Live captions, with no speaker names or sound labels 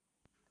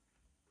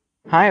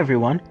Hi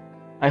everyone,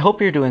 I hope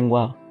you're doing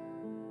well.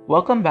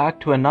 Welcome back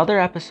to another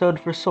episode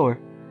for Soar,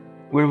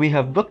 where we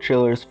have book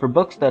trailers for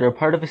books that are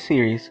part of a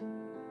series.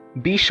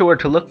 Be sure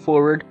to look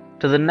forward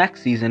to the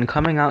next season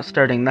coming out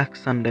starting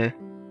next Sunday.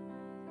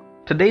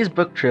 Today's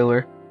book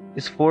trailer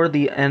is for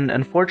the An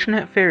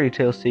Unfortunate Fairy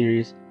Tale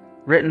series,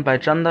 written by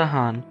Chanda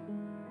Han.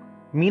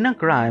 Mina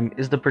Grime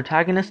is the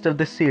protagonist of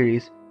this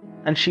series,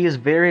 and she is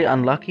very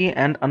unlucky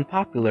and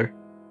unpopular.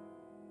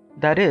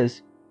 That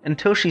is,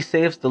 until she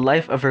saves the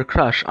life of her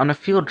crush on a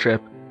field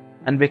trip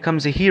and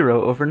becomes a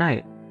hero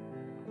overnight.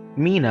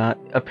 Mina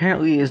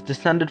apparently is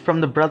descended from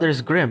the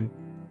Brothers Grimm,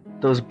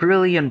 those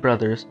brilliant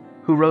brothers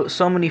who wrote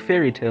so many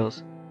fairy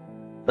tales.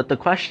 But the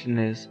question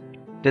is,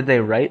 did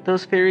they write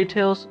those fairy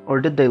tales or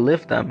did they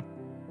live them?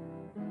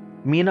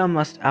 Mina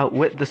must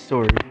outwit the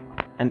story,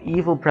 an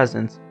evil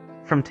presence,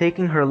 from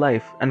taking her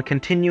life and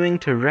continuing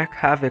to wreak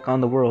havoc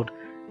on the world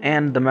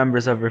and the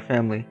members of her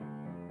family.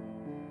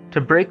 To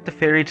break the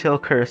fairy tale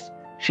curse,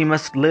 she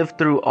must live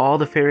through all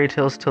the fairy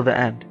tales till the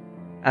end,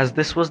 as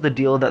this was the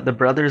deal that the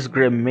Brothers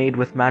Grimm made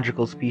with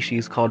magical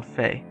species called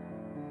Fae.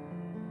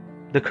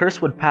 The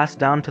curse would pass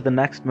down to the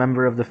next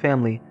member of the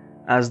family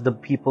as the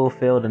people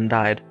failed and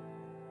died.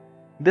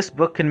 This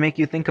book can make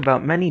you think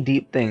about many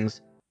deep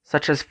things,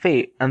 such as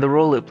fate and the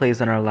role it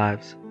plays in our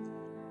lives.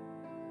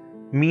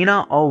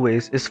 Mina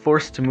always is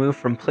forced to move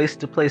from place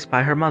to place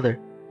by her mother,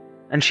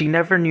 and she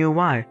never knew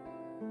why,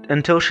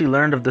 until she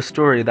learned of the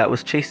story that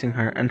was chasing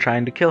her and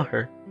trying to kill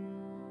her.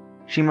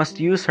 She must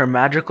use her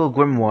magical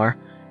grimoire,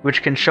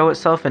 which can show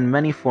itself in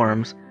many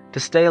forms, to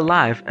stay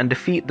alive and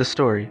defeat the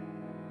story.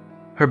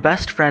 Her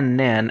best friend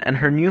Nan and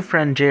her new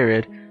friend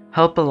Jared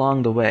help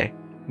along the way,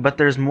 but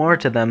there's more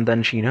to them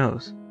than she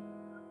knows.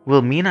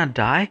 Will Mina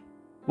die?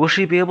 Will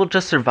she be able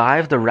to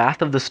survive the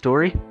wrath of the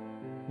story?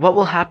 What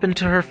will happen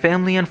to her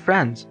family and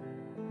friends?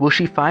 Will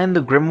she find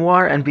the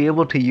grimoire and be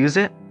able to use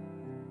it?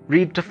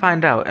 Read to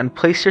find out and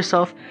place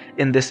yourself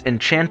in this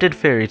enchanted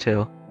fairy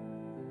tale.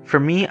 For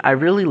me, I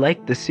really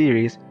like this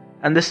series,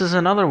 and this is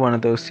another one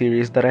of those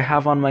series that I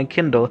have on my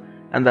Kindle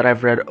and that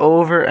I've read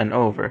over and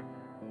over.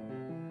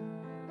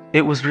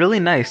 It was really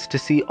nice to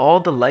see all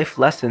the life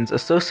lessons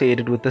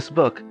associated with this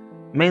book,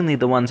 mainly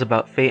the ones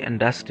about fate and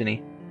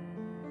destiny.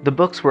 The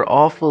books were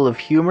all full of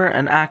humor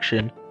and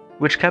action,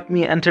 which kept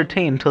me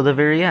entertained till the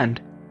very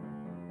end.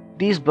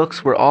 These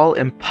books were all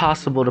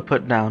impossible to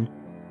put down,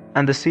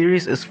 and the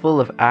series is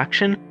full of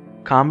action,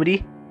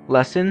 comedy,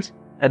 lessons,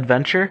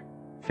 adventure,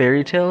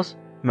 fairy tales,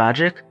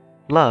 magic,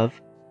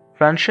 love,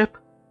 friendship,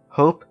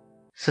 hope,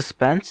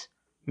 suspense,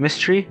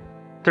 mystery,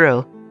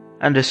 thrill,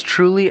 and is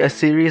truly a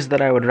series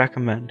that I would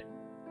recommend.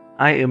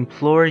 I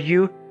implore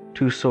you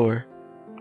to soar.